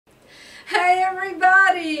Hey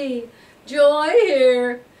everybody! Joy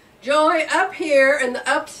here. Joy up here in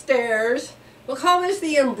the upstairs. We'll call this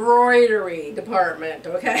the embroidery department,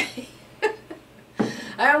 okay?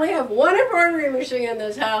 I only have one embroidery machine in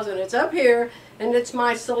this house and it's up here and it's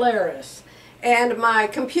my Solaris. And my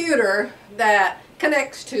computer that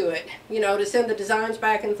connects to it, you know, to send the designs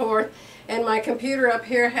back and forth. And my computer up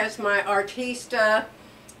here has my Artista,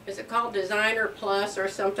 is it called Designer Plus or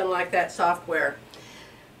something like that software,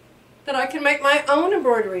 that I can make my own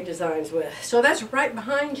embroidery designs with. So that's right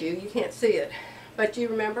behind you. You can't see it. But you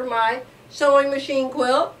remember my sewing machine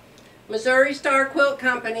quilt? Missouri Star Quilt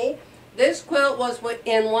Company. This quilt was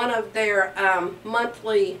in one of their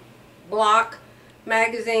monthly block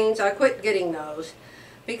magazines. I quit getting those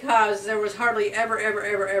because there was hardly ever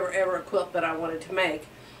a quilt that I wanted to make.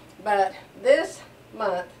 But this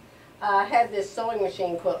month I had this sewing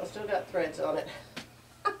machine quilt. I still got threads on it.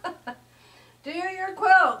 Do your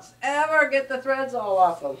quilts ever get the threads all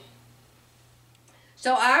off them?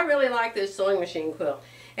 So I really like this sewing machine quilt.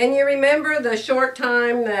 And you remember the short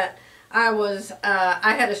time that I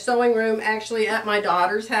had a sewing room actually at my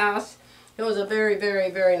daughter's house. It was a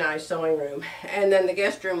very nice sewing room. And then the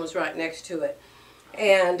guest room was right next to it.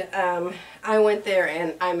 And I went there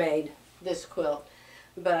and I made this quilt.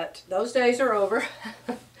 But those days are over.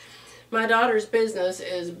 My daughter's business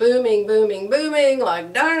is booming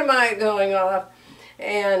like dynamite going off,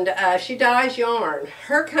 and she dyes yarn.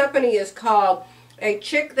 Her company is called A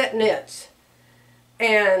Chick That Knits,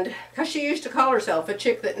 and because she used to call herself A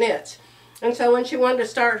Chick That Knits. And so when she wanted to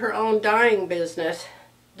start her own dyeing business,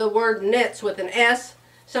 the word knits with an S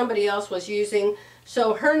somebody else was using,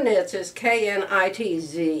 so her knits is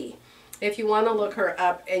K-N-I-T-Z. If you want to look her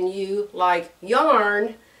up and you like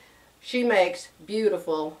yarn, she makes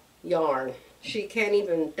beautiful yarn. She can't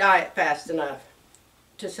even dye it fast enough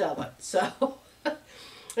to sell it. So,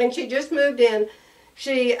 and she just moved in.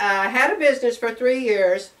 She had a business for 3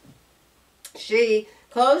 years. She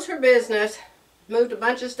closed her business, moved a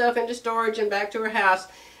bunch of stuff into storage and back to her house.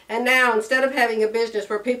 And now, instead of having a business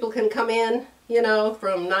where people can come in, you know,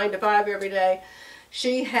 from 9 to 5 every day,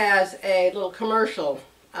 she has a little commercial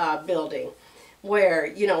building where,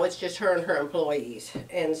 you know, it's just her and her employees.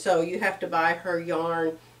 And so you have to buy her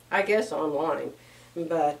yarn, I guess, online.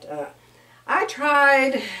 But I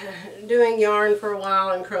tried doing yarn for a while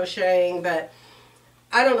and crocheting, but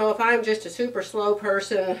I don't know if I'm just a super slow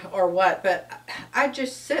person or what, but I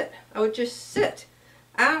just sit. I would just sit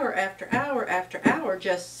hour after hour after hour,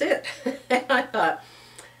 just sit. And I thought,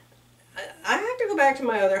 I have to go back to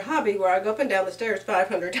my other hobby where I go up and down the stairs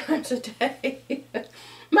 500 times a day.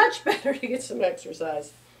 Much better to get some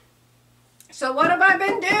exercise. So what have I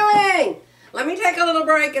been doing? Let me take a little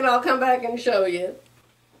break and I'll come back and show you.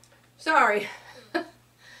 Sorry.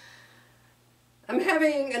 I'm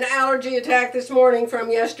having an allergy attack this morning from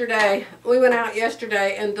yesterday. We went out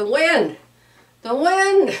yesterday and the wind.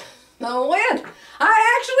 I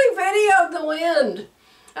actually videoed the wind.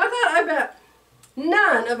 I bet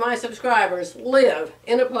none of my subscribers live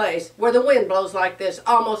in a place where the wind blows like this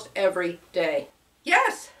almost every day.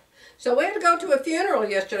 Yes. So we had to go to a funeral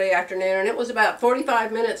yesterday afternoon and it was about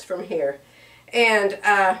 45 minutes from here. And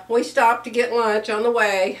we stopped to get lunch on the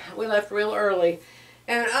way. We left real early.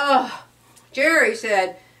 And Jerry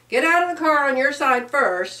said, get out of the car on your side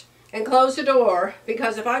first and close the door,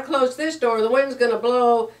 because if I close this door, the wind's going to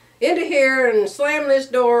blow into here and slam this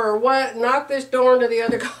door or what, knock this door into the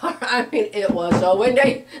other car. I mean, it was so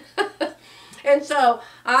windy. And so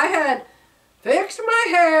I had fixed my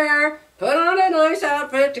hair, put on a nice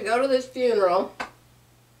outfit to go to this funeral,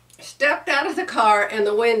 stepped out of the car, and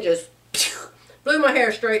the wind just blew my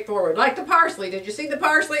hair straight forward. Like the parsley. Did you see the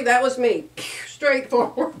parsley? That was me. Straight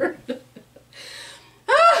forward.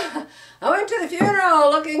 I went to the funeral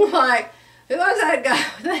looking like, who was that guy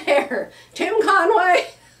with the hair? Tim Conway?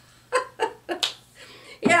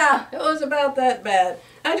 Yeah, it was about that bad.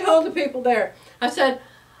 I told the people there, I said,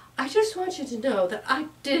 I just want you to know that I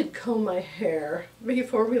did comb my hair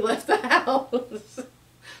before we left the house.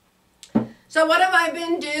 So what have I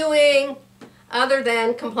been doing other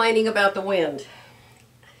than complaining about the wind?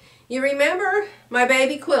 You remember my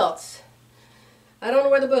baby quilts? I don't know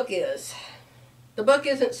where the book is. The book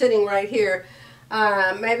isn't sitting right here.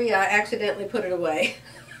 Maybe I accidentally put it away.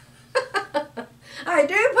 I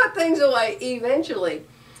do put things away eventually.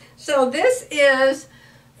 So this is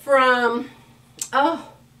from,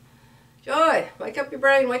 Joy, wake up your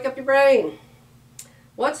brain, wake up your brain.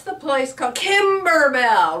 What's the place called?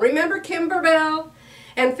 Kimberbell. Remember Kimberbell?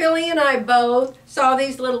 And Philly and I both saw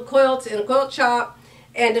these little quilts in a quilt shop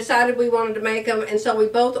and decided we wanted to make them, and so we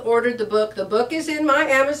both ordered the book. The book is in my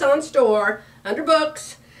Amazon store under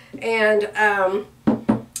books, And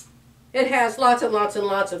it has lots and lots and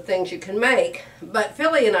lots of things you can make. But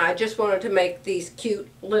Philly and I just wanted to make these cute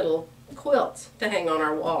little quilts to hang on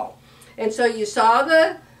our wall. And so you saw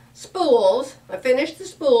the spools. I finished the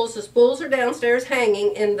spools. The spools are downstairs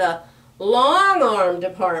hanging in the long arm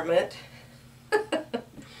department.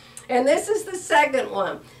 And this is the second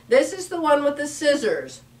one. This is the one with the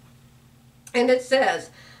scissors. And it says,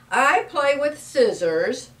 I play with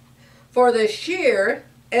scissors for the sheer,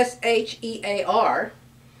 S-H-E-A-R,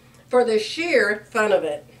 for the sheer fun of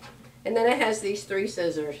it. And then it has these 3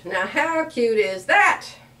 scissors. Now how cute is that?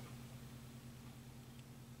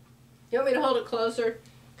 You want me to hold it closer?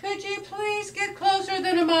 Could you please get closer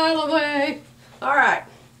than a mile away? All right.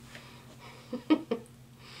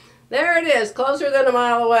 There it is, closer than a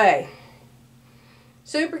mile away.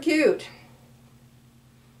 Super cute.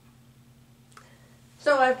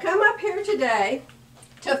 So I've come up here today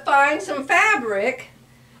to find some fabric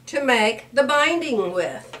to make the binding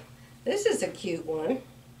with. This is a cute one.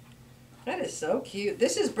 That is so cute.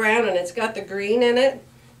 This is brown and it's got the green in it.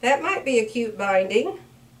 That might be a cute binding.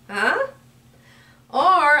 Huh?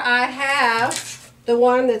 Or I have the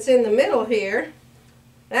one that's in the middle here.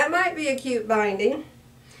 That might be a cute binding.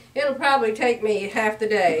 It'll probably take me half the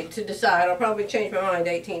day to decide. I'll probably change my mind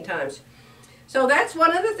 18 times. So that's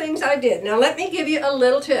one of the things I did. Now let me give you a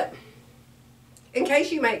little tip in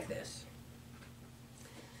case you make this.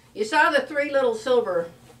 You saw the 3 little silver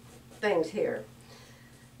things here.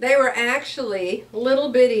 They were actually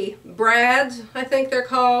little bitty brads, I think they're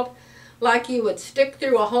called, like you would stick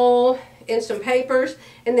through a hole in some papers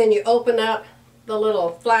and then you open up the little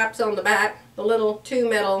flaps on the back, the little 2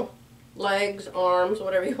 metal legs, arms,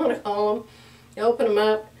 whatever you want to call them. You open them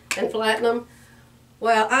up and flatten them.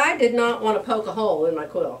 Well, I did not want to poke a hole in my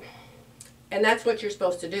quilt. And that's what you're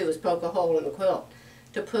supposed to do, is poke a hole in the quilt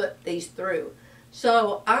to put these through.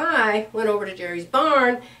 So I went over to Jerry's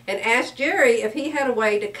barn and asked Jerry if he had a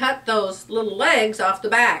way to cut those little legs off the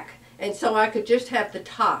back. And so I could just have the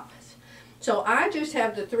tops. So I just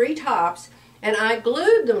have the 3 tops and I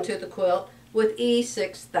glued them to the quilt with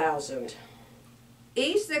E6000.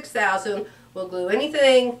 E6000 will glue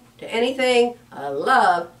anything to anything. I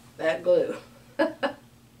love that glue.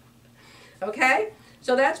 Okay,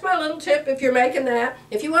 so that's my little tip if you're making that.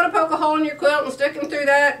 If you want to poke a hole in your quilt and stick them through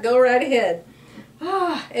that, go right ahead.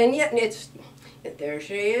 And yet there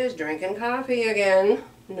she is drinking coffee again.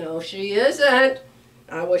 No, she isn't.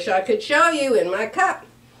 I wish I could show you in my cup.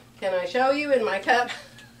 Can I show you in my cup?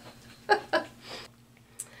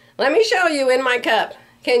 Let me show you in my cup.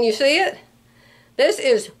 Can you see it? This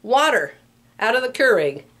is water out of the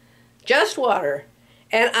Keurig, just water.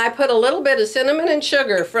 And I put a little bit of cinnamon and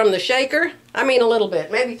sugar from the shaker. I mean a little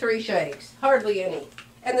bit, maybe 3 shakes, hardly any.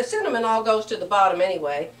 And the cinnamon all goes to the bottom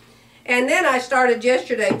anyway. And then I started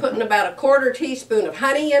yesterday putting about a 1/4 teaspoon of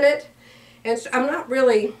honey in it. And so I'm not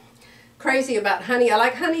really crazy about honey. I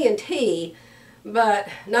like honey in tea, but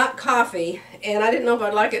not coffee. And I didn't know if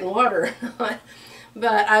I'd like it in water.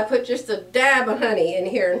 But I put just a dab of honey in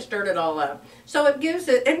here and stirred it all up. So it gives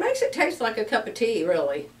it, it makes it taste like a cup of tea,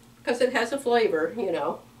 really, because it has a flavor, you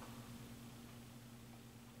know.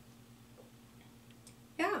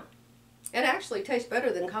 Yeah, it actually tastes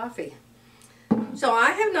better than coffee. So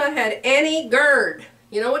I have not had any GERD.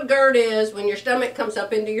 You know what GERD is, when your stomach comes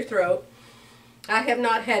up into your throat. I have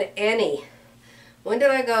not had any. When did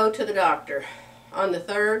I go to the doctor? On the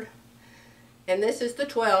 3rd. And this is the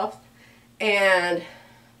 12th. And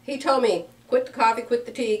he told me, quit the coffee, quit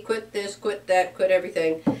the tea, quit this, quit that, quit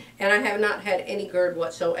everything. And I have not had any GERD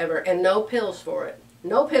whatsoever, and no pills for it.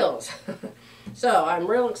 No pills. So I'm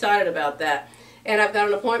real excited about that. And I've got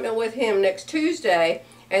an appointment with him next Tuesday,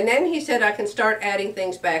 and then he said I can start adding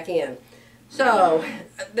things back in. So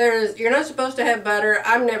you're not supposed to have butter.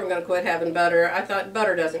 I'm never going to quit having butter. I thought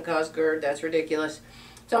butter doesn't cause GERD. That's ridiculous.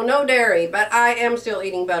 So no dairy, but I am still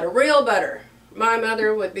eating butter. Real butter. My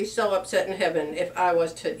mother would be so upset in heaven if I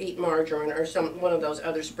was to eat margarine or one of those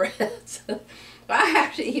other spreads. I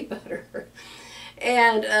have to eat butter.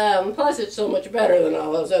 And plus it's so much better than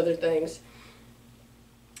all those other things.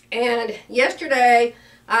 And yesterday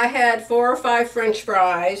I had 4 or 5 French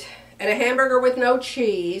fries and a hamburger with no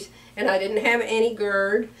cheese, and I didn't have any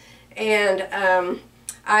GERD. And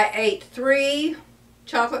I ate 3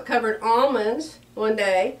 chocolate covered almonds one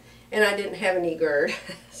day, and I didn't have any GERD.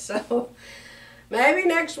 So maybe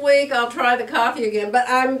next week I'll try the coffee again, but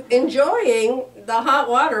I'm enjoying the hot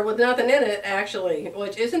water with nothing in it, actually,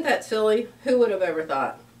 which isn't that silly? Who would have ever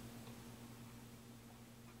thought?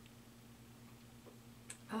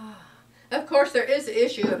 Of course, there is the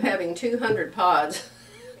issue of having 200 pods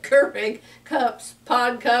Keurig cups,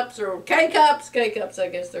 pod cups, or K-cups. K-cups, I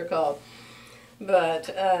guess they're called.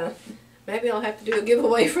 But maybe I'll have to do a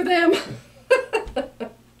giveaway for them.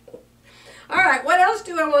 All right, what else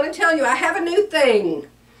do I want to tell you? I have a new thing.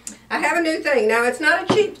 I have a new thing. Now, it's not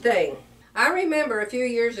a cheap thing. I remember a few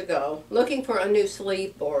years ago looking for a new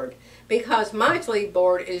sleeve board because my sleeve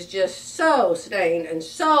board is just so stained and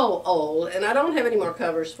so old, and I don't have any more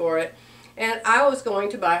covers for it. And I was going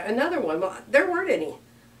to buy another one. Well, there weren't any.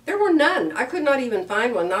 There were none. I could not even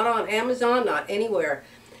find one, not on Amazon, not anywhere.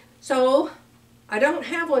 So I don't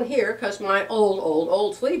have one here because my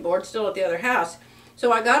old sleeve board's still at the other house.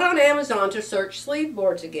 So I got on Amazon to search sleeve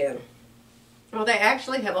boards again. Well, they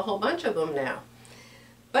actually have a whole bunch of them now.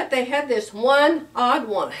 But they had this one odd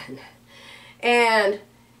one. And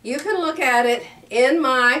you can look at it in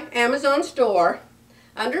my Amazon store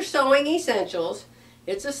under Sewing Essentials.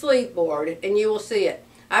 It's a sleeve board, and you will see it.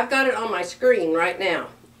 I've got it on my screen right now.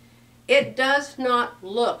 It does not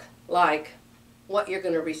look like what you're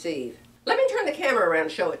going to receive. Let me turn the camera around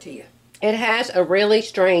and show it to you. It has a really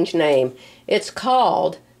strange name. It's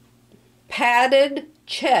called Padded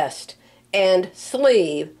Chest and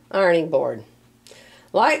Sleeve Ironing Board.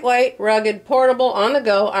 Lightweight, rugged, portable,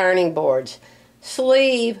 on-the-go ironing boards.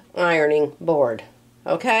 Sleeve ironing board.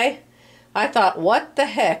 Okay? I thought, what the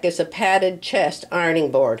heck is a padded chest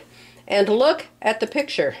ironing board? And look at the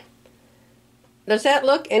picture. Does that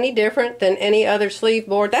look any different than any other sleeve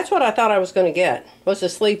board? That's what I thought I was going to get, was a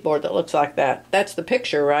sleeve board that looks like that. That's the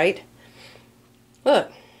picture, right?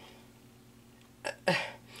 Look. I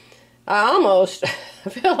almost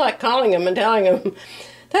feel like calling them and telling them,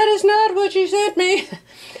 that is not what you sent me.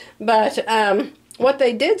 But what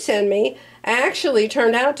they did send me actually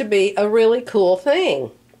turned out to be a really cool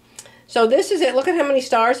thing. So this is it. Look at how many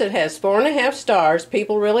stars it has. 4.5 stars.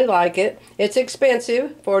 People really like it. It's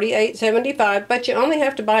expensive, $48.75, but you only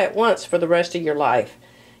have to buy it once for the rest of your life.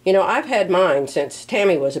 You know, I've had mine since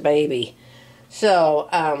Tammy was a baby. So,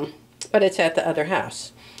 but it's at the other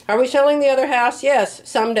house. Are we selling the other house? Yes,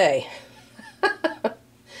 someday.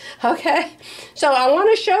 Okay, so I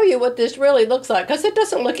want to show you what this really looks like, because it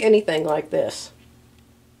doesn't look anything like this.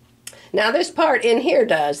 Now this part in here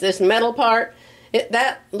does, this metal part,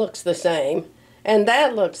 that looks the same, and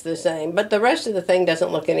that looks the same, but the rest of the thing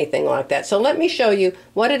doesn't look anything like that. So let me show you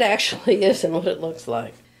what it actually is and what it looks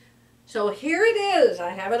like. So here it is. I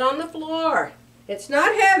have it on the floor. It's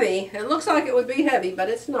not heavy. It looks like it would be heavy, but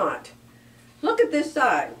it's not. Look at this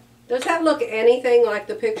side. Does that look anything like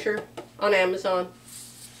the picture on Amazon?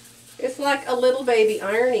 It's like a little baby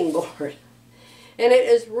ironing board. And it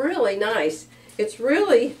is really nice. It's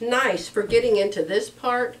really nice for getting into this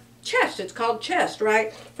part. Chest, it's called chest,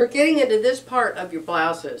 right? For getting into this part of your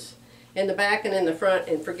blouses. In the back and in the front,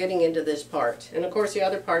 and for getting into this part. And of course the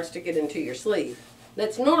other part's to get into your sleeve.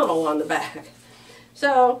 That's normal on the back.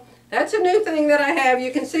 So, that's a new thing that I have.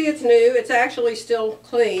 You can see it's new. It's actually still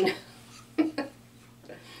clean.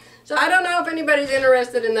 So I don't know if anybody's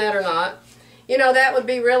interested in that or not. You know, that would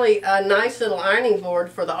be really a nice little ironing board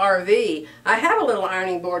for the RV. I have a little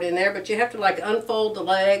ironing board in there, but you have to like unfold the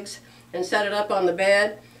legs and set it up on the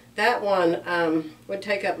bed. That one would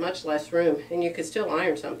take up much less room, and you could still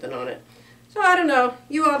iron something on it. So I don't know.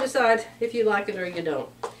 You all decide if you like it or you don't.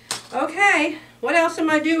 Okay, what else am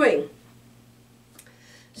I doing?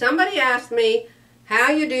 Somebody asked me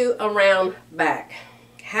how you do a round back.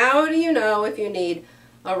 How do you know if you need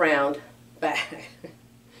a round back?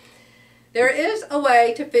 There is a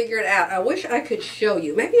way to figure it out. I wish I could show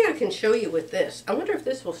you. Maybe I can show you with this. I wonder if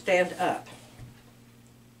this will stand up.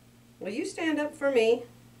 Will you stand up for me?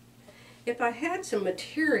 If I had some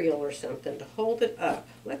material or something to hold it up.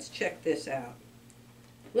 Let's check this out.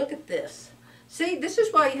 Look at this. See, this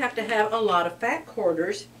is why you have to have a lot of fat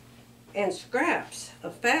quarters and scraps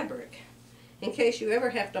of fabric in case you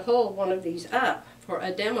ever have to hold one of these up for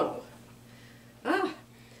a demo.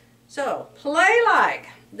 So, play like.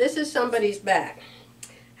 This is somebody's back.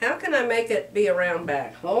 How can I make it be a round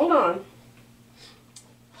back? Hold on.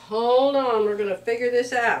 Hold on, we're going to figure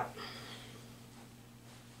this out.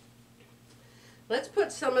 Let's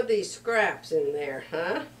put some of these scraps in there,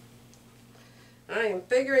 huh? I am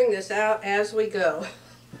figuring this out as we go.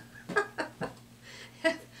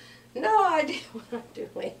 No idea what I'm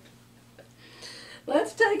doing.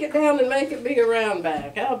 Let's take it down and make it be a round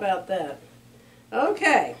back. How about that?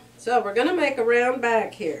 Okay, so we're going to make a round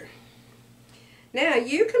back here. Now,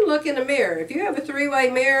 you can look in a mirror. If you have a three-way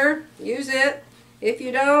mirror, use it. If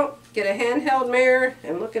you don't, get a handheld mirror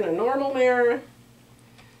and look in a normal mirror.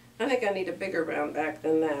 I think I need a bigger round back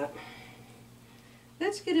than that.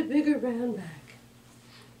 Let's get a bigger round back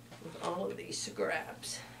with all of these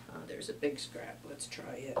scraps. There's a big scrap. Let's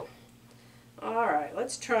try it. Alright,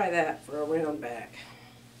 let's try that for a round back.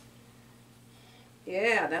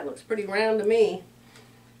 Yeah, that looks pretty round to me.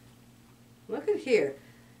 Look at here.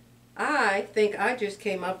 I think I just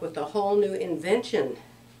came up with a whole new invention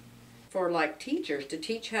for like teachers to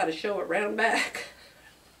teach how to show it round back.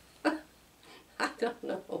 I don't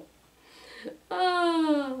know.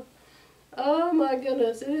 Oh my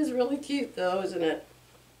goodness. It is really cute though, isn't it?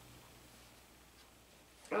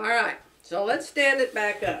 Alright, so let's stand it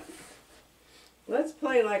back up. Let's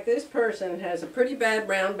play like this person has a pretty bad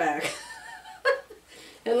round back.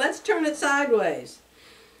 And let's turn it sideways.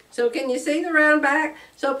 So can you see the round back?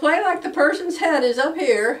 So play like the person's head is up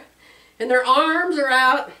here and their arms are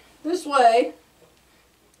out this way.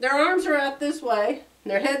 Their arms are out this way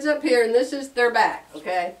and their head's up here, and this is their back,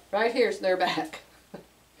 okay? Right here's their back.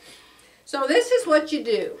 So this is what you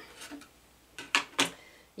do.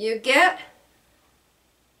 You get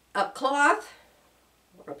a cloth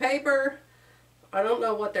or a paper, I don't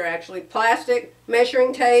know what they're actually, plastic,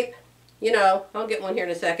 measuring tape, you know, I'll get one here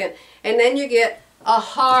in a second, and then you get a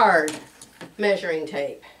hard measuring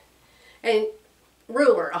tape and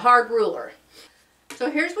ruler, a hard ruler.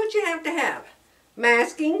 So here's what you have to have: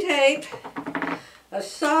 masking tape, a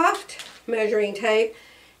soft measuring tape,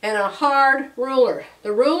 and a hard ruler.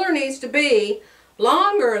 The ruler needs to be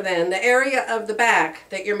longer than the area of the back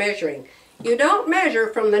that you're measuring. You don't measure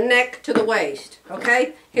from the neck to the waist,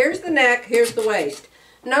 okay? Here's the neck, here's the waist.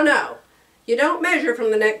 No. You don't measure from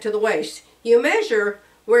the neck to the waist. You measure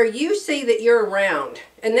where you see that you're round.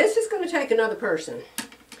 And this is going to take another person.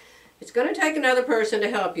 It's going to take another person to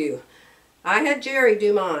help you. I had Jerry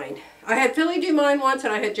do mine. I had Philly do mine once,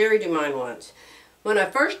 and I had Jerry do mine once. When I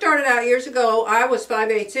first started out years ago, I was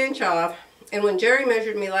 5/8 inch off, and when Jerry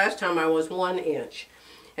measured me last time, I was 1 inch.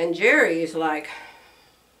 And Jerry is like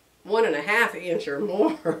 1.5 inch or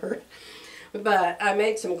more. But I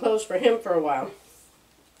made some clothes for him for a while.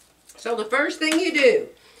 So the first thing you do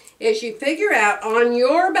is you figure out on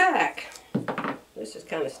your back, this is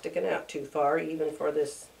kind of sticking out too far even for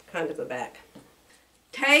this kind of a back.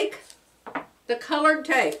 Take the colored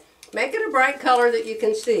tape. Make it a bright color that you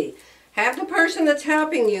can see. Have the person that's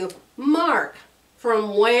helping you mark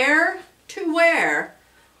from where to where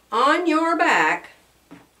on your back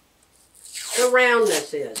the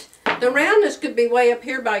roundness is. The roundness could be way up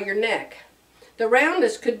here by your neck. The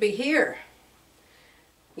roundness could be here,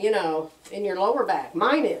 you know, in your lower back.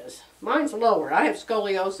 Mine is. Mine's lower. I have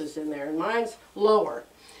scoliosis in there, and mine's lower.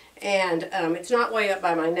 And it's not way up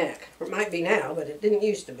by my neck. It might be now, but it didn't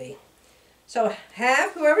used to be. So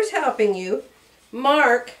have whoever's helping you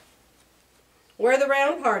mark where the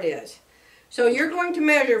round part is. So you're going to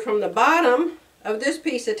measure from the bottom of this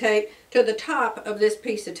piece of tape to the top of this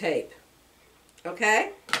piece of tape.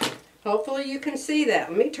 Okay? Hopefully you can see that.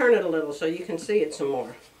 Let me turn it a little so you can see it some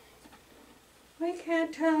more. I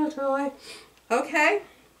can't tell, Joy. Okay?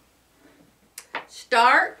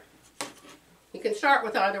 Start. You can start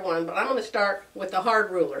with either one, but I'm going to start with the hard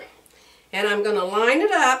ruler. And I'm going to line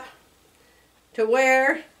it up to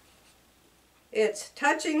where it's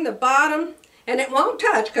touching the bottom, and it won't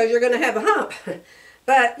touch because you're going to have a hump.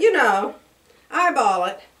 But, you know, eyeball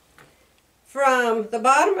it. From the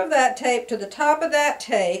bottom of that tape to the top of that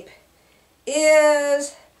tape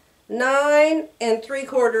is 9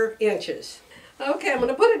 3/4 inches. Okay, I'm going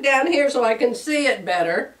to put it down here so I can see it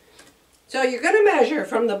better. So you're going to measure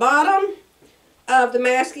from the bottom of the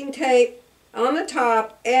masking tape on the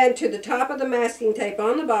top and to the top of the masking tape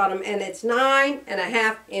on the bottom, and it's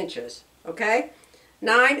 9.5 inches. Okay?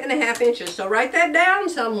 9.5 inches. So write that down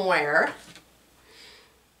somewhere.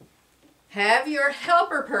 Have your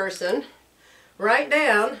helper person write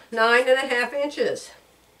down 9.5 inches.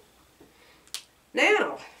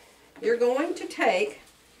 Now, you're going to take,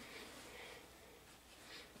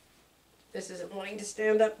 this isn't wanting to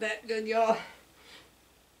stand up that good, y'all.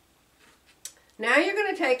 Now you're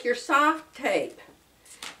going to take your soft tape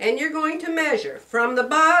and you're going to measure from the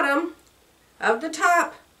bottom of the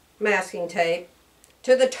top masking tape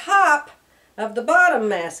to the top of the bottom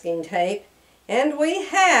masking tape, and we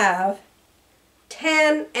have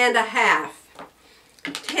 10.5.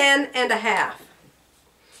 10.5.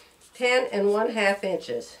 10.5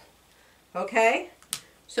 inches. Okay?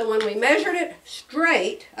 So when we measured it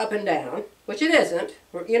straight up and down, which it isn't,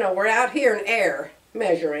 we're out here in air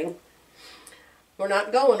measuring. We're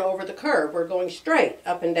not going over the curve. We're going straight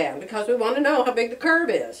up and down because we want to know how big the curve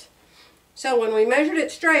is. So when we measured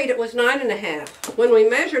it straight, it was 9.5. When we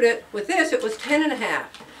measured it with this, it was 10.5.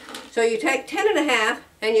 So you take 10.5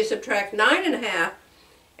 and you subtract 9.5,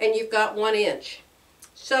 and you've got 1 inch.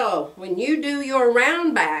 So when you do your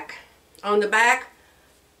round back on the back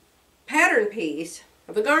pattern piece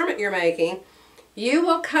of the garment you're making, you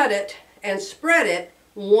will cut it and spread it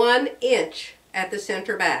 1 inch at the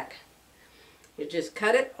center back. You just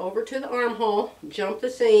cut it over to the armhole, jump the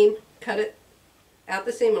seam, cut it out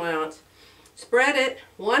the seam allowance, spread it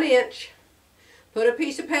 1 inch, put a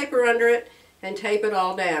piece of paper under it, and tape it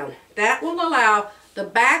all down. That will allow the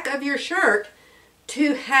back of your shirt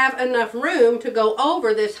to have enough room to go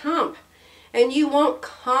over this hump. And you won't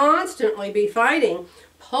constantly be fighting,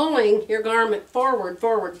 pulling your garment forward,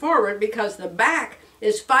 forward, forward, because the back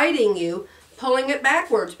is fighting you, pulling it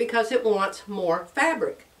backwards because it wants more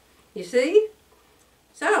fabric. You see?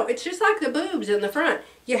 So it's just like the boobs in the front.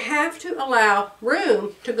 You have to allow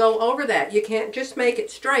room to go over that. You can't just make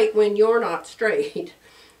it straight when you're not straight.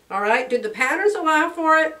 All right? Did the patterns allow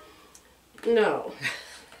for it? No.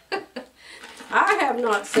 I have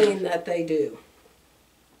not seen that they do.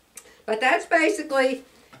 But that's basically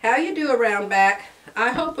how you do a round back. I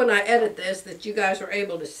hope when I edit this that you guys are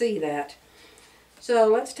able to see that. So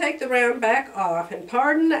let's take the round back off. And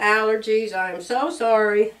pardon the allergies. I am so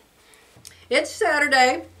sorry. It's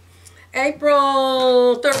Saturday,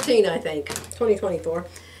 April 13, I think, 2024.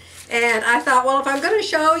 And I thought, well, if I'm going to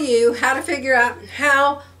show you how to figure out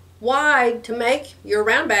how wide to make your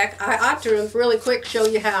round back, I ought to really quick show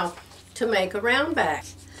you how to make a round back.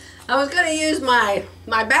 I was going to use my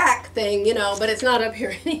back thing, you know, but it's not up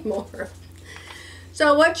here anymore.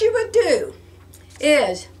 So what you would do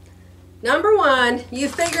is, number one, you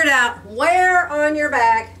figured out where on your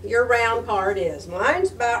back your round part is.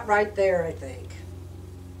 Mine's about right there, I think.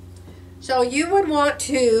 So you would want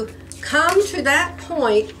to come to that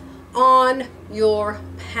point on your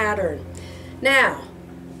pattern. Now,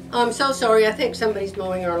 I'm so sorry, I think somebody's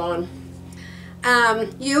mowing our lawn.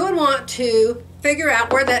 You would want to figure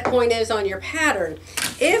out where that point is on your pattern.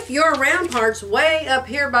 If your round part's way up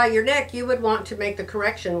here by your neck, you would want to make the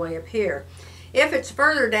correction way up here. If it's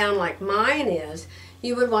further down like mine is,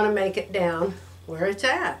 you would want to make it down where it's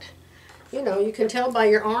at. You know, you can tell by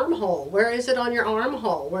your armhole. Where is it on your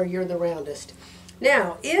armhole where you're the roundest?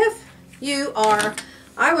 Now, if you are,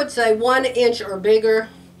 I would say 1 inch or bigger,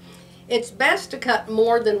 it's best to cut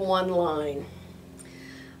more than one line.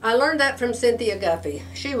 I learned that from Cynthia Guffey.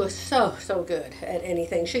 She was so good at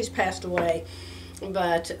anything. She's passed away,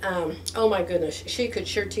 but oh my goodness, she could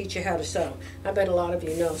sure teach you how to sew. I bet a lot of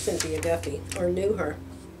you know Cynthia Guffey or knew her.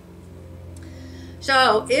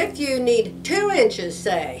 So if you need 2 inches,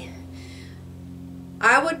 say,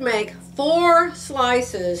 I would make 4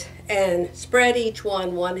 slices and spread each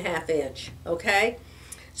one 1/2 inch, okay?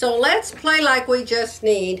 So let's play like we just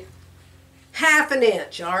need 1/2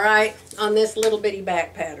 inch, all right, on this little bitty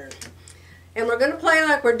back pattern. And we're going to play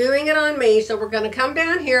like we're doing it on me, so we're going to come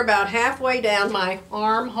down here about halfway down my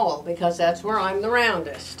armhole because that's where I'm the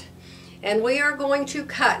roundest. And we are going to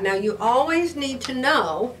cut. Now you always need to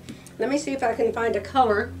know, let me see if I can find a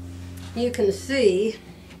color you can see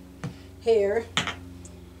here.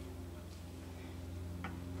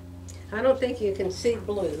 I don't think you can see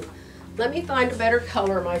blue. Let me find a better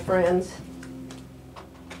color, my friends.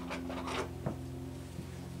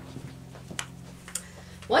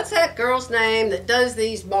 What's that girl's name that does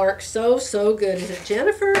these marks so good? Is it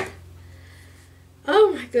Jennifer?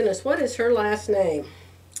 Oh my goodness, what is her last name?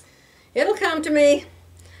 It'll come to me.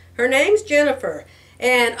 Her name's Jennifer.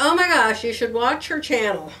 And oh my gosh, you should watch her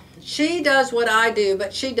channel. She does what I do,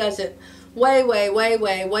 but she does it way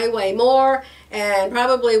more, and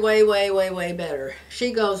probably way better.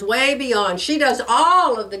 She goes way beyond. She does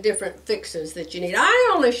all of the different fixes that you need.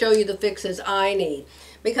 I only show you the fixes I need,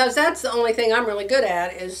 because that's the only thing I'm really good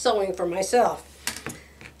at, is sewing for myself.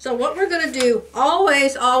 So what we're going to do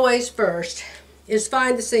always first is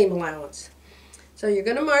find the seam allowance. So you're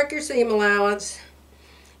going to mark your seam allowance,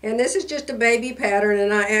 and this is just a baby pattern,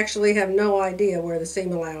 and I actually have no idea where the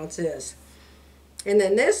seam allowance is. And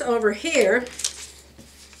then this over here,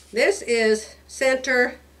 this is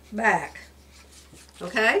center back,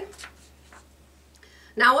 okay?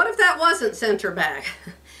 Now what if that wasn't center back?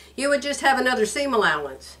 You would just have another seam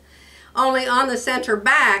allowance. Only on the center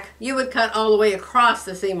back, you would cut all the way across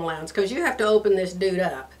the seam allowance because you have to open this dude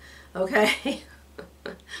up, okay?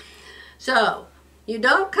 So, you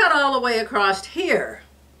don't cut all the way across here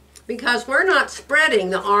because we're not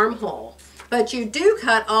spreading the armhole. But you do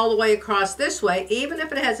cut all the way across this way, even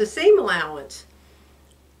if it has a seam allowance,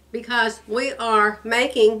 because we are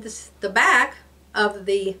making the back of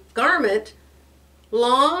the garment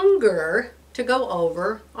longer to go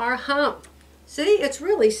over our hump. See, it's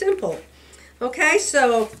really simple. Okay,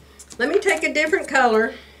 so let me take a different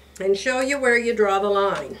color and show you where you draw the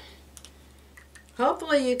line.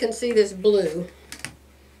 Hopefully you can see this blue.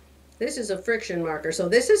 This is a friction marker. So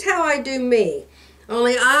this is how I do me.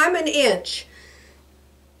 Only I'm an inch.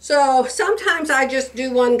 So sometimes I just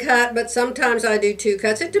do one cut, but sometimes I do two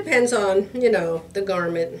cuts. It depends on, you know, the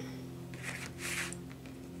garment.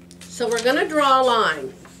 So we're going to draw a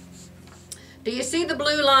line. Do you see the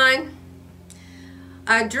blue line?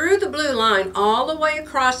 I drew the blue line all the way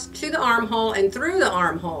across to the armhole and through the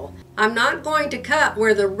armhole. I'm not going to cut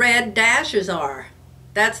where the red dashes are.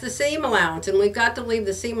 That's the seam allowance, and we've got to leave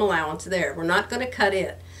the seam allowance there. We're not going to cut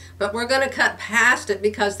it, but we're going to cut past it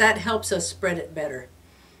because that helps us spread it better.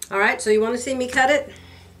 All right, so you want to see me cut it?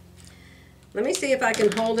 Let me see if I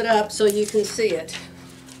can hold it up so you can see it.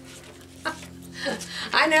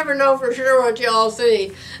 I never know for sure what y'all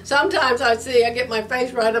see. Sometimes I get my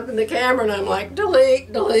face right up in the camera and I'm like,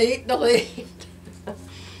 delete, delete, delete.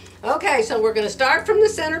 Okay, so we're going to start from the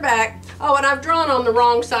center back. Oh, and I've drawn on the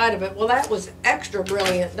wrong side of it. Well, that was extra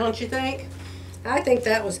brilliant, don't you think? I think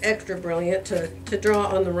that was extra brilliant to draw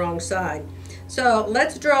on the wrong side. So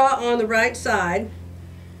let's draw on the right side.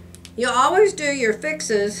 You always do your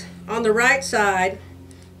fixes on the right side.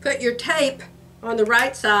 Put your tape on the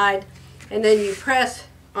right side, and then you press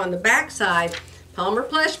on the back side, palmar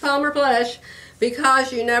plush,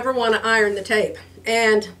 because you never want to iron the tape.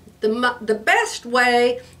 And the best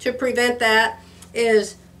way to prevent that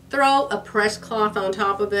is throw a press cloth on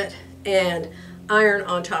top of it and iron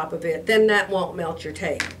on top of it. Then that won't melt your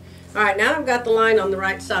tape. All right, now I've got the line on the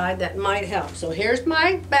right side. That might help. So here's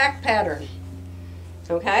my back pattern.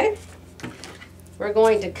 Okay? We're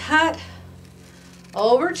going to cut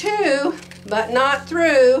over to, but not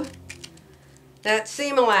through, that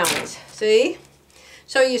seam allowance. See?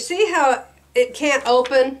 So you see how it can't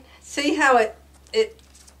open? See how it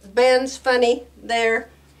bends funny there?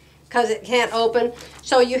 Because it can't open.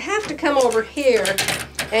 So you have to come over here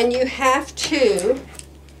and you have to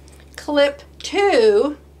clip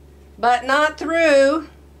to, but not through,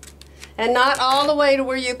 and not all the way to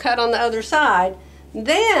where you cut on the other side.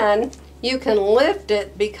 Then you can lift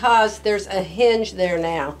it because there's a hinge there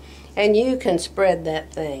now, and you can spread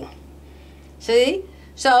that thing. See?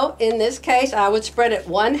 So in this case, I would spread it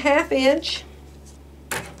 1/2 inch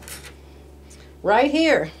right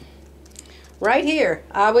here. Right here,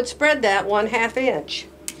 I would spread that 1/2 inch.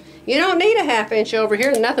 You don't need a 1/2 inch over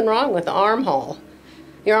here. There's nothing wrong with the armhole.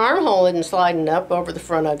 Your armhole isn't sliding up over the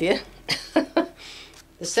front of you.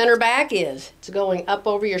 The center back is. It's going up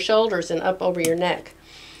over your shoulders and up over your neck.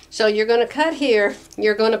 So you're going to cut here.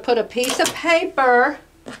 You're going to put a piece of paper.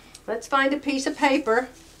 Let's find a piece of paper.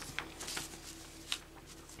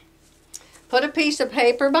 Put a piece of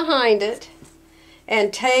paper behind it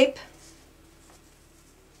and tape.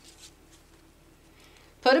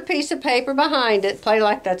 Put a piece of paper behind it. Play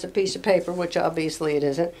like that's a piece of paper, which obviously it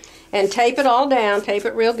isn't. And tape it all down. Tape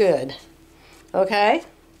it real good. Okay?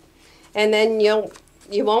 And then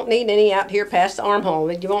you won't need any out here past the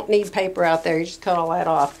armhole. You won't need paper out there. You just cut all that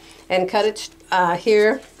off. And cut it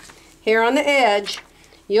here on the edge.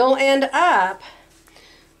 You'll end up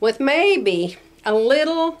with maybe a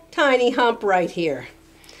little tiny hump right here.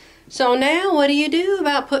 So now what do you do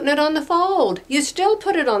about putting it on the fold? You still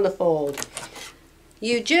put it on the fold.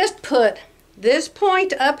 You just put this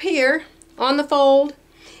point up here on the fold,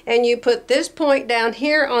 and you put this point down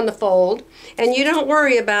here on the fold, and you don't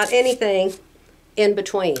worry about anything in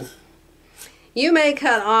between. You may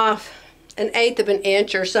cut off 1/8 of an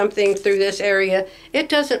inch or something through this area. It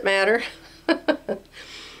doesn't matter.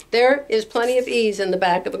 There is plenty of ease in the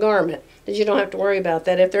back of a garment that you don't have to worry about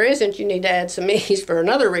that. If there isn't, you need to add some ease for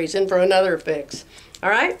another reason, for another fix. All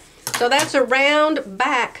right? So that's a round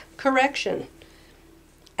back correction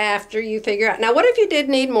after you figure out. Now, what if you did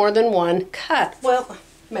need more than one cut? Well,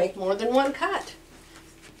 make more than one cut.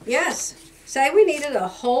 Yes. Say we needed a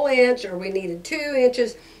whole inch or we needed 2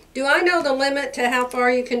 inches. Do I know the limit to how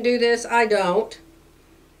far you can do this? I don't.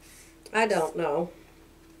 I don't know.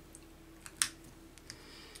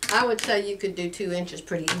 I would say you could do 2 inches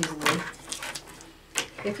pretty easily.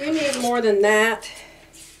 If you need more than that,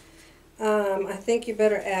 I think you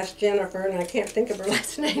better ask Jennifer, and I can't think of her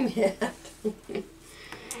last name yet.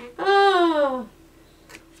 Oh.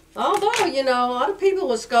 Although, you know, a lot of people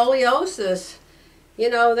with scoliosis, you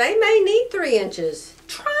know, they may need 3 inches.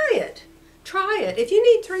 Try it. Try it. If you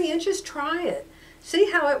need 3 inches, try it.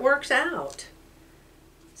 See how it works out.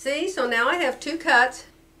 See, so now I have 2 cuts.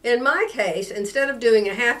 In my case, instead of doing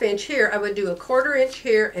a 1/2 inch here, I would do a 1/4 inch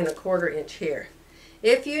here and a 1/4 inch here.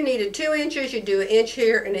 If you needed 2 inches, you do 1 inch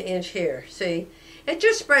here and 1 inch here. See, it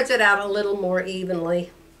just spreads it out a little more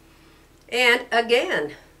evenly. And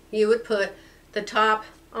again, you would put the top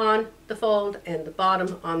on the fold and the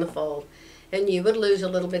bottom on the fold, and you would lose a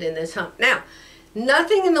little bit in this hump. Now,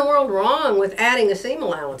 nothing in the world wrong with adding a seam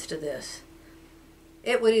allowance to this.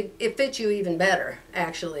 It fits you even better,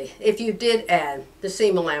 actually, if you did add the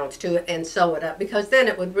seam allowance to it and sew it up, because then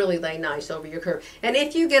it would really lay nice over your curve. And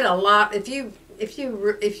if you get a lot, if you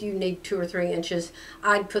need 2 or 3 inches,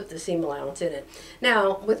 I'd put the seam allowance in it.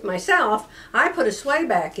 Now, with myself, I put a sway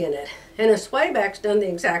back in it, and a sway back's done the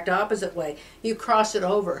exact opposite way. You cross it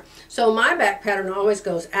over. So my back pattern always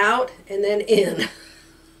goes out and then in,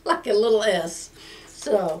 like a little S.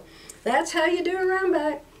 So that's how you do a round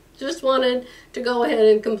back. Just wanted to go ahead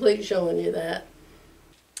and complete showing you that.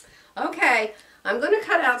 Okay, I'm going to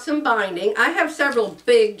cut out some binding. I have several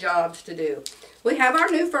big jobs to do. We have our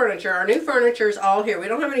new furniture. Our new furniture is all here. We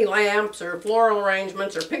don't have any lamps or floral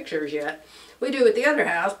arrangements or pictures yet. We do at the other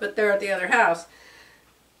house, but they're at the other house.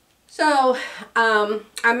 So I'm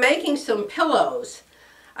making some pillows.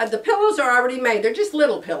 The pillows are already made. They're just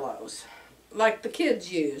little pillows, like the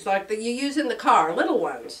kids use, like you use in the car, little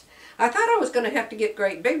ones. I thought I was going to have to get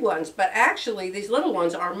great big ones, but actually these little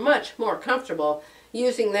ones are much more comfortable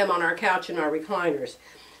using them on our couch and our recliners.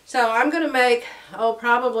 So I'm going to make,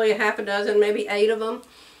 probably half a dozen, maybe 8 of them,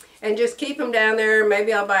 and just keep them down there.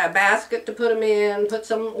 Maybe I'll buy a basket to put them in,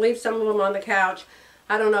 leave some of them on the couch.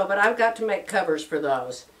 I don't know, but I've got to make covers for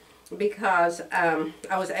those because I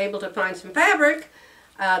was able to find some fabric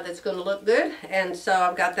that's going to look good, and so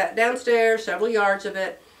I've got that downstairs, several yards of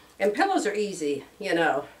it. And pillows are easy, you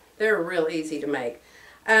know. They're real easy to make.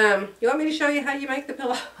 You want me to show you how you make the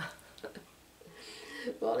pillow?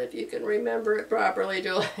 Well, if you can remember it properly,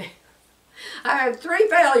 Julie. I had 3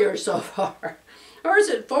 failures so far. Or is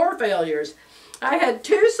it 4 failures? I had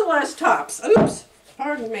 2 Celeste tops. Oops,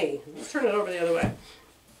 pardon me. Let's turn it over the other way.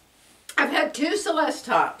 I've had 2 Celeste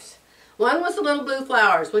tops. One was the little blue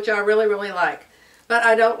flowers, which I really, really like. But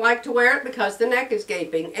I don't like to wear it because the neck is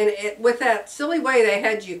gaping. And with that silly way they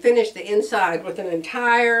had you finish the inside with an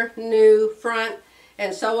entire new front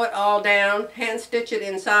and sew it all down, hand stitch it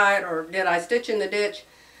inside, or did I stitch in the ditch?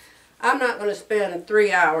 I'm not going to spend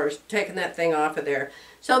 3 hours taking that thing off of there.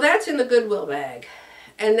 So that's in the Goodwill bag.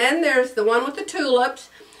 And then there's the one with the tulips.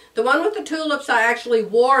 The one with the tulips I actually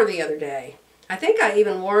wore the other day. I think I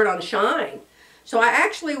even wore it on Shine. So I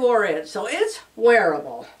actually wore it. So it's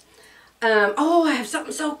wearable. I have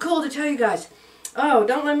something so cool to tell you guys. Oh,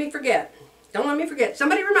 don't let me forget. Don't let me forget.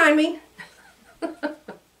 Somebody remind me.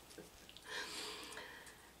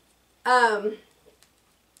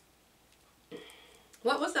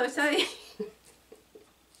 What was I saying?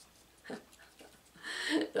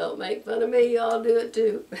 Don't make fun of me. Y'all do it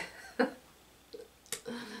too.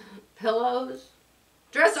 Pillows.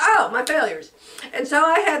 Dress, my failures. And so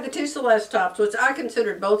I had the 2 Celeste tops, which I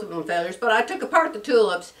considered both of them failures, but I took apart the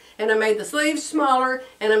tulips and I made the sleeves smaller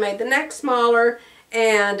and I made the neck smaller,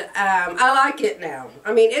 and I like it now.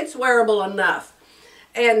 I mean, it's wearable enough.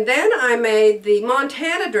 And then I made the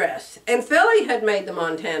Montana dress, and Philly had made the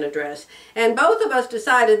Montana dress, and both of us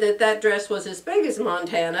decided that that dress was as big as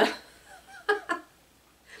Montana.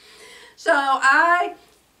 So I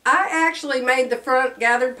actually made the front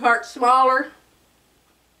gathered part smaller.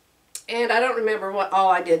 And I don't remember what all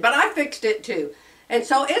I did, but I fixed it too. And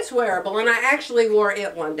so it's wearable, and I actually wore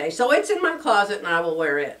it one day. So it's in my closet, and I will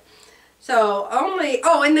wear it. So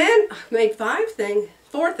and then I made 4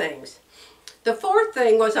 things. The 4th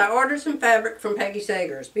thing was I ordered some fabric from Peggy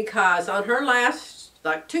Sagers, because on her last,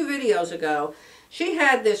 like 2 videos ago, she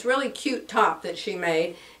had this really cute top that she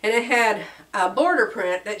made, and it had a border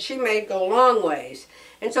print that she made go long ways.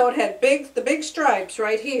 And so it had the big stripes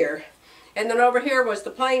right here. And then over here was the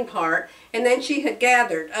plain part, and then she had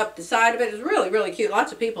gathered up the side of it. It was really, really cute.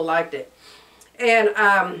 Lots of people liked it. And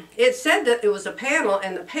it said that it was a panel,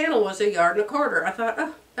 and the panel was 1.25 yards. I thought,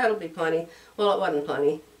 oh, that'll be plenty. Well, it wasn't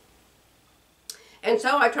plenty. And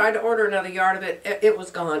so I tried to order another yard of it. It was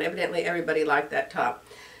gone. Evidently, everybody liked that top.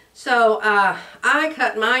 So I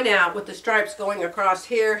cut mine out with the stripes going across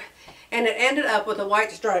here, and it ended up with a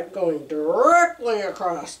white stripe going directly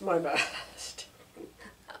across my bust.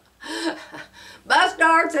 Bust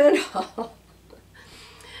darts and all.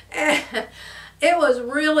 And it was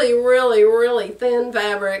really, really, really thin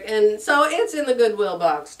fabric, and so it's in the Goodwill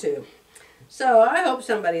box too. So I hope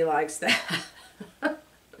somebody likes that.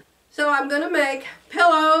 So I'm going to make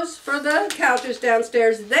pillows for the couches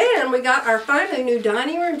downstairs. Then we got our finally new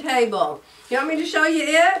dining room table. You want me to show you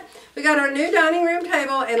it? We got our new dining room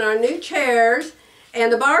table and our new chairs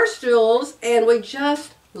and the bar stools, and we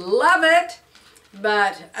just love it.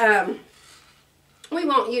 But we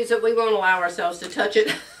won't use it. We won't allow ourselves to touch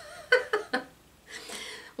it.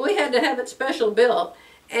 We had to have it special built,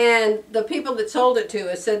 and the people that sold it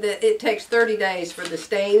to us said that it takes 30 days for the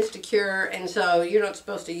stains to cure, and so you're not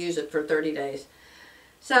supposed to use it for 30 days.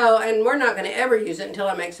 So, and we're not going to ever use it until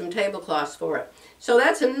I make some tablecloths for it. So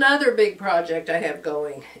that's another big project I have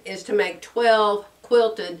going, is to make 12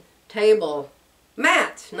 quilted table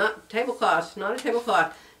mats, not tablecloths, not a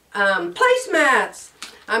tablecloth, placemats.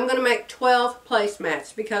 I'm going to make 12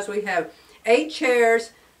 placemats because we have 8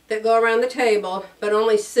 chairs that go around the table, but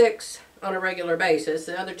only 6 on a regular basis.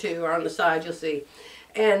 The other 2 are on the side, you'll see.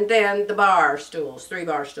 And then the bar stools, 3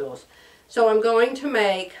 bar stools. So I'm going to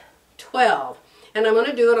make 12, and I'm going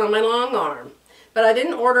to do it on my long arm. But I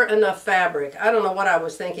didn't order enough fabric. I don't know what I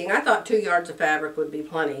was thinking. I thought 2 yards of fabric would be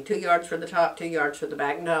plenty. 2 yards for the top, 2 yards for the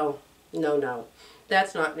back. No, no, no.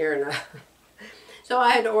 That's not near enough. So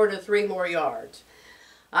I had to order 3 more yards.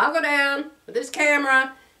 I'll go down with this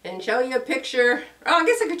camera and show you a picture. Oh, I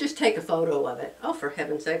guess I could just take a photo of it. Oh, for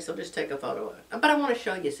heaven's sakes, I'll just take a photo of it. But I want to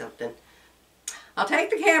show you something. I'll take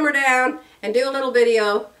the camera down and do a little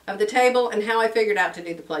video of the table and how I figured out to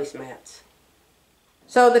do the placemats.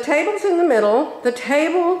 So the table's in the middle. The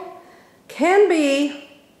table can be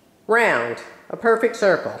round, a perfect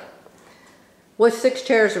circle, with 6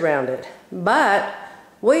 chairs around it. But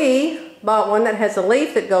we bought one that has a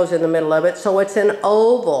leaf that goes in the middle of it, so it's an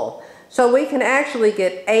oval. So we can actually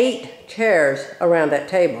get 8 chairs around that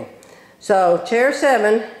table. So chair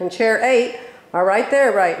 7 and chair 8 are right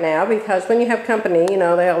there right now, because when you have company, you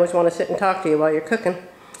know, they always want to sit and talk to you while you're cooking.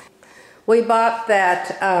 We bought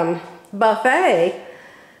that buffet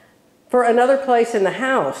for another place in the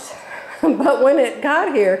house. But when it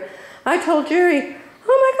got here, I told Jerry, oh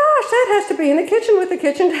my gosh, that has to be in the kitchen with the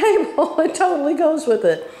kitchen table. It totally goes with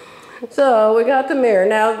it. So we got the mirror.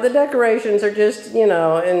 Now the decorations are just, you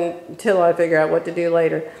know, until I figure out what to do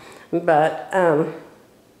later. But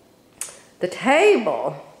the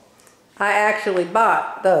table, I actually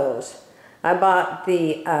bought those. I bought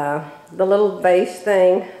the little vase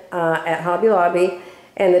thing at Hobby Lobby,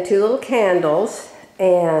 and the 2 little candles,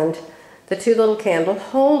 and the 2 little candle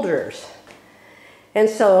holders. And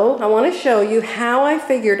so I want to show you how I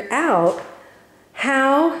figured out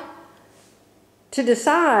how to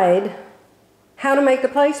decide how to make the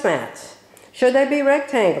placemats. Should they be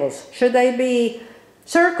rectangles? Should they be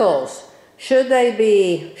circles? Should they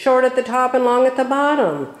be short at the top and long at the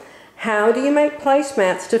bottom? How do you make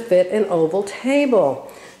placemats to fit an oval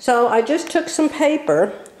table? So I just took some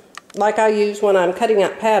paper, like I use when I'm cutting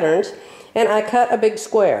out patterns, and I cut a big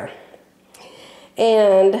square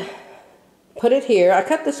and put it here. I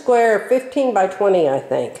cut the square 15 by 20, I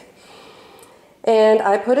think. And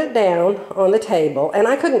I put it down on the table, and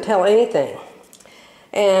I couldn't tell anything.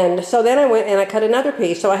 And so then I went and I cut another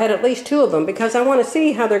piece, so I had at least 2 of them, because I want to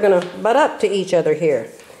see how they're going to butt up to each other here.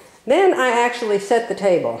 Then I actually set the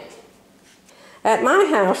table. At my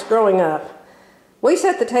house growing up, we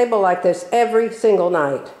set the table like this every single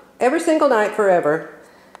night. Every single night forever,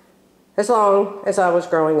 as long as I was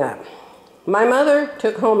growing up. My mother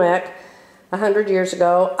took home ec 100 years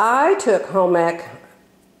ago. I took home ec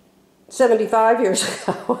 75 years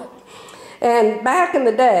ago. And back in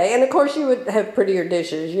the day, and of course you would have prettier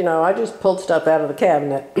dishes, you know, I just pulled stuff out of the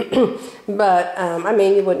cabinet. But, I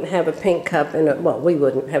mean, you wouldn't have a pink cup and well, we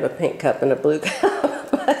wouldn't have a pink cup and a blue cup,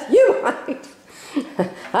 but you might.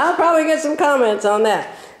 I'll probably get some comments on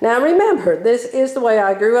that. Now remember, this is the way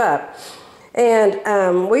I grew up.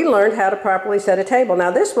 And we learned how to properly set a table.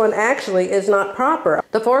 Now this one actually is not proper.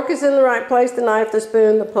 The fork is in the right place, the knife, the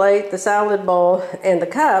spoon, the plate, the salad bowl, and the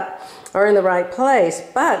cup are in the right place,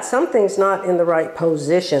 but something's not in the right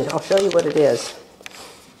position. I'll show you what it is.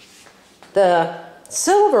 The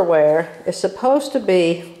silverware is supposed to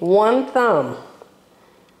be 1 thumb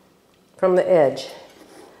from the edge.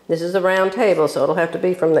 This is a round table, so it'll have to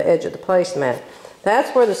be from the edge of the placemat.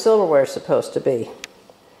 That's where the silverware is supposed to be.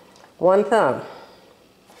 1 thumb.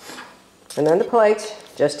 And then the plate's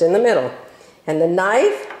just in the middle. And the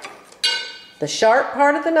knife, the sharp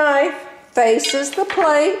part of the knife, faces the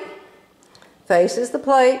plate. Faces the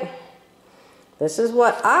plate. This is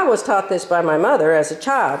what I was taught this by my mother as a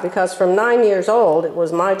child, because from 9 years old it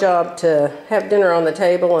was my job to have dinner on the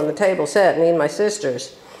table and the table set, me and my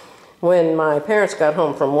sisters, when my parents got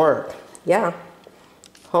home from work. Yeah,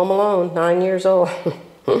 home alone, 9 years old.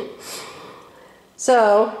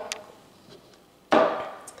 So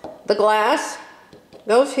the glass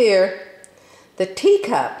goes here. The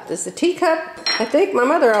teacup, does the teacup, I think my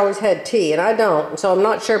mother always had tea and I don't, so I'm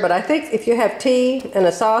not sure, but I think if you have tea and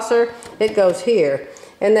a saucer, it goes here.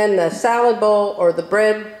 And then the salad bowl or the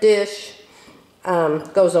bread dish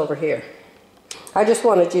goes over here. I just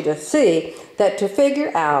wanted you to see that to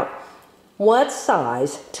figure out what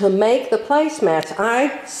size to make the placemats,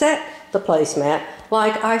 I set the placemat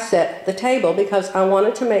like I set the table, because I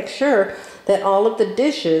wanted to make sure that all of the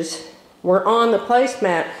dishes were on the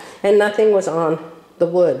placemat and nothing was on the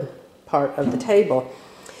wood part of the table.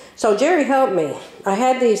 So Jerry helped me. I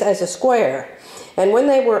had these as a square, and when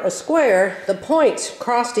they were a square, the points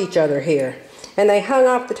crossed each other here, and they hung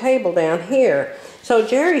off the table down here. So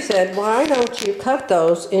Jerry said, why don't you cut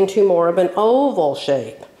those into more of an oval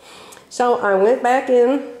shape? So I went back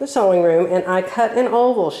in the sewing room and I cut an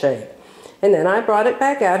oval shape. And then I brought it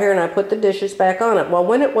back out here and I put the dishes back on it. Well,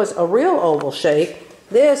 when it was a real oval shape,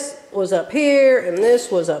 this was up here and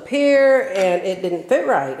this was up here, and it didn't fit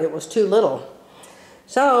right. It was too little.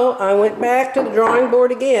 So I went back to the drawing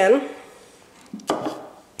board again.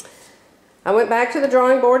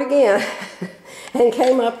 And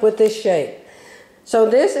came up with this shape. So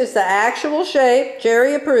this is the actual shape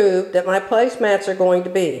Jerry approved that my placemats are going to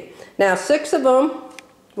be. Now 6 of them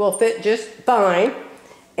will fit just fine,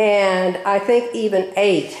 and I think even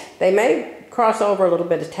 8. They may cross over a little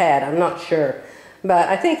bit of tad, I'm not sure. But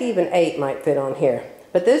I think even 8 might fit on here.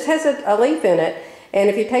 But this has a leaf in it, and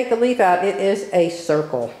if you take the leaf out, it is a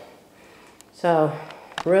circle. So,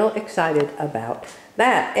 real excited about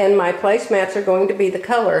that. And my placemats are going to be the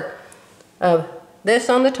color of this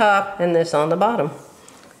on the top and this on the bottom.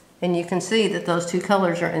 And you can see that those 2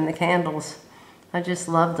 colors are in the candles. I just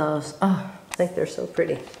love those. Oh, I think they're so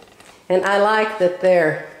pretty. And I like that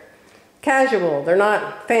they're casual. They're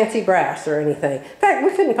not fancy brass or anything. In fact,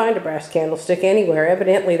 we couldn't find a brass candlestick anywhere.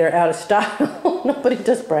 Evidently, they're out of style. Nobody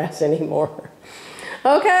does brass anymore.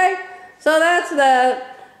 Okay, so that's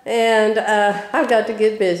that. And I've got to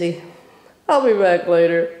get busy. I'll be back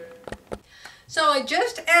later. So I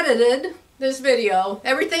just edited this video,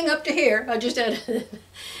 everything up to here, I just edited.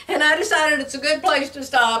 And I decided it's a good place to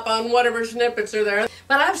stop on whatever snippets are there.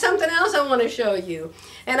 But I have something else I want to show you.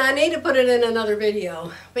 And I need to put it in another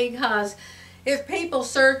video, because if people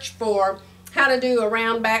search for how to do a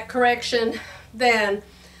round back correction, then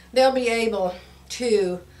they'll be able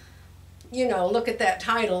to, you know, look at that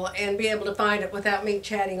title and be able to find it without me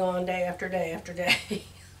chatting on day after day after day.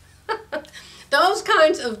 Those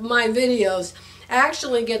kinds of my videos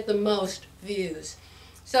actually get the most views.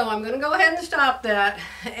 So I'm going to go ahead and stop that,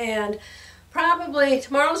 and probably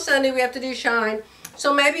tomorrow's Sunday we have to do Shine,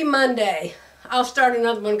 so maybe Monday I'll start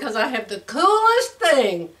another one, because I have the coolest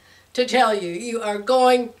thing to tell you. You are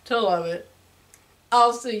going to love it.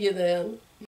 I'll see you then.